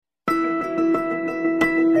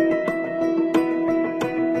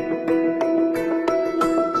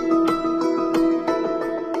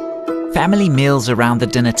Family meals around the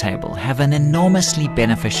dinner table have an enormously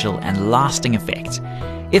beneficial and lasting effect.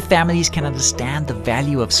 If families can understand the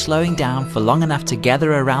value of slowing down for long enough to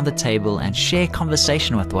gather around the table and share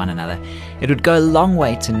conversation with one another, it would go a long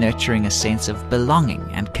way to nurturing a sense of belonging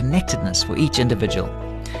and connectedness for each individual.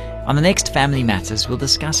 On the next Family Matters, we'll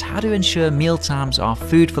discuss how to ensure mealtimes are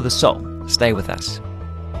food for the soul. Stay with us.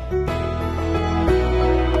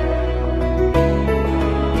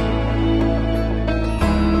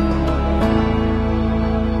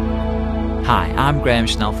 Hi, I'm Graham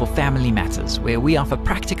Schnell for Family Matters, where we offer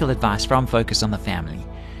practical advice from Focus on the Family.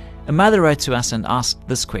 A mother wrote to us and asked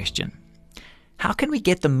this question: how can we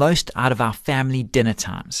get the most out of our family dinner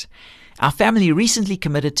times? Our family recently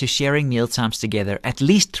committed to sharing meal times together at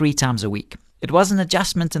least 3 times a week. It was an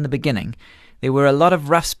adjustment in the beginning. There were a lot of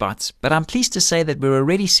rough spots, but I'm pleased to say that we're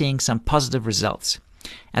already seeing some positive results.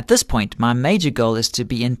 At this point, my major goal is to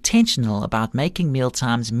be intentional about making meal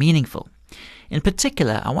times meaningful. In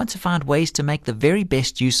particular, I want to find ways to make the very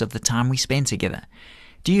best use of the time we spend together.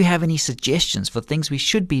 Do you have any suggestions for things we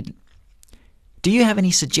should be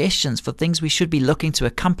looking to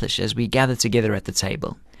accomplish as we gather together at the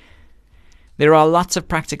table? There are lots of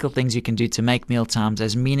practical things you can do to make meal times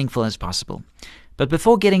as meaningful as possible. But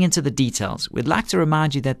before getting into the details, we'd like to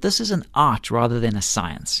remind you that this is an art rather than a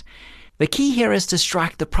science. The key here is to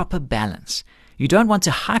strike the proper balance. You don't want to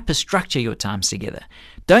hyperstructure your times together.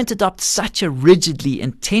 Don't adopt such a rigidly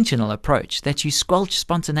intentional approach that you squelch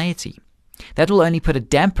spontaneity. That will only put a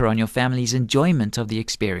damper on your family's enjoyment of the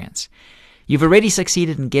experience. You've already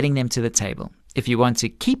succeeded in getting them to the table. If you want to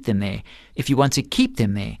keep them there,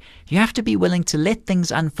 you have to be willing to let things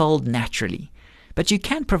unfold naturally. But you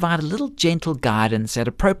can provide a little gentle guidance at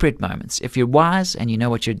appropriate moments if you're wise and you know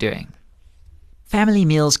what you're doing. Family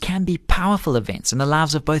meals can be powerful events in the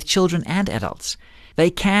lives of both children and adults. They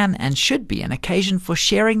can and should be an occasion for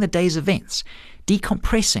sharing the day's events,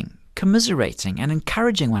 decompressing, commiserating, and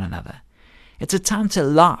encouraging one another. It's a time to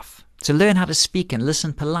laugh, to learn how to speak and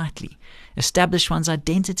listen politely, establish one's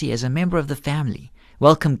identity as a member of the family,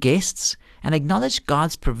 welcome guests, and acknowledge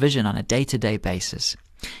God's provision on a day-to-day basis.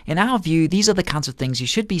 In our view, these are the kinds of things you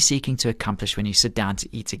should be seeking to accomplish when you sit down to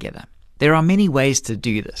eat together. There are many ways to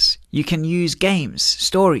do this. You can use games,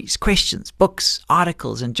 stories, questions, books,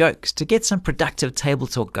 articles, and jokes to get some productive table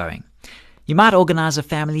talk going. You might organize a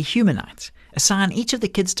family humor night. Assign each of the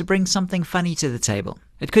kids to bring something funny to the table.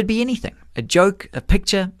 It could be anything: a joke, a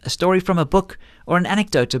picture, a story from a book, or an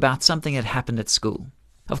anecdote about something that happened at school.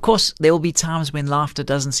 Of course, there will be times when laughter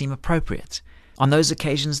doesn't seem appropriate. On those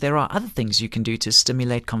occasions, there are other things you can do to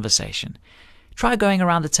stimulate conversation. Try going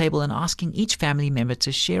around the table and asking each family member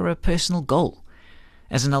to share a personal goal.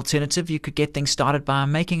 As an alternative, you could get things started by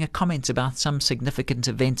making a comment about some significant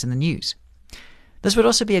event in the news. This would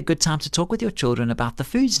also be a good time to talk with your children about the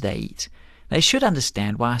foods they eat. They should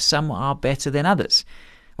understand why some are better than others.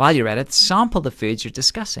 While you're at it, sample the foods you're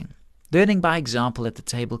discussing. Learning by example at the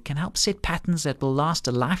table can help set patterns that will last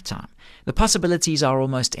a lifetime. The possibilities are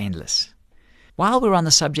almost endless. While we're on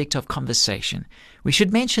the subject of conversation, we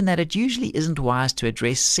should mention that it usually isn't wise to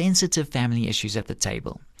address sensitive family issues at the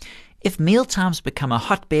table. If mealtimes become a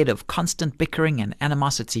hotbed of constant bickering and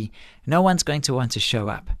animosity, no one's going to want to show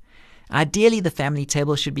up. Ideally, the family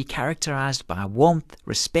table should be characterized by warmth,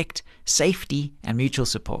 respect, safety, and mutual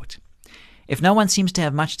support. If no one seems to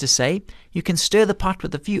have much to say, you can stir the pot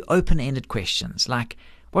with a few open-ended questions like,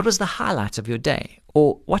 what was the highlight of your day?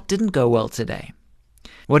 Or what didn't go well today?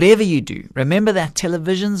 Whatever you do, remember that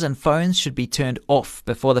televisions and phones should be turned off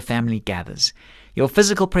before the family gathers. Your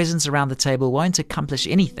physical presence around the table won't accomplish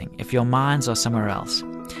anything if your minds are somewhere else.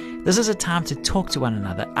 This is a time to talk to one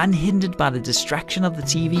another, unhindered by the distraction of the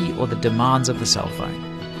TV or the demands of the cell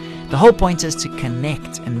phone. The whole point is to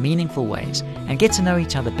connect in meaningful ways and get to know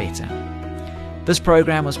each other better. This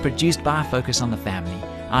program was produced by Focus on the Family.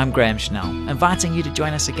 I'm Graham Schnell, inviting you to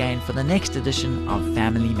join us again for the next edition of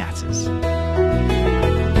Family Matters.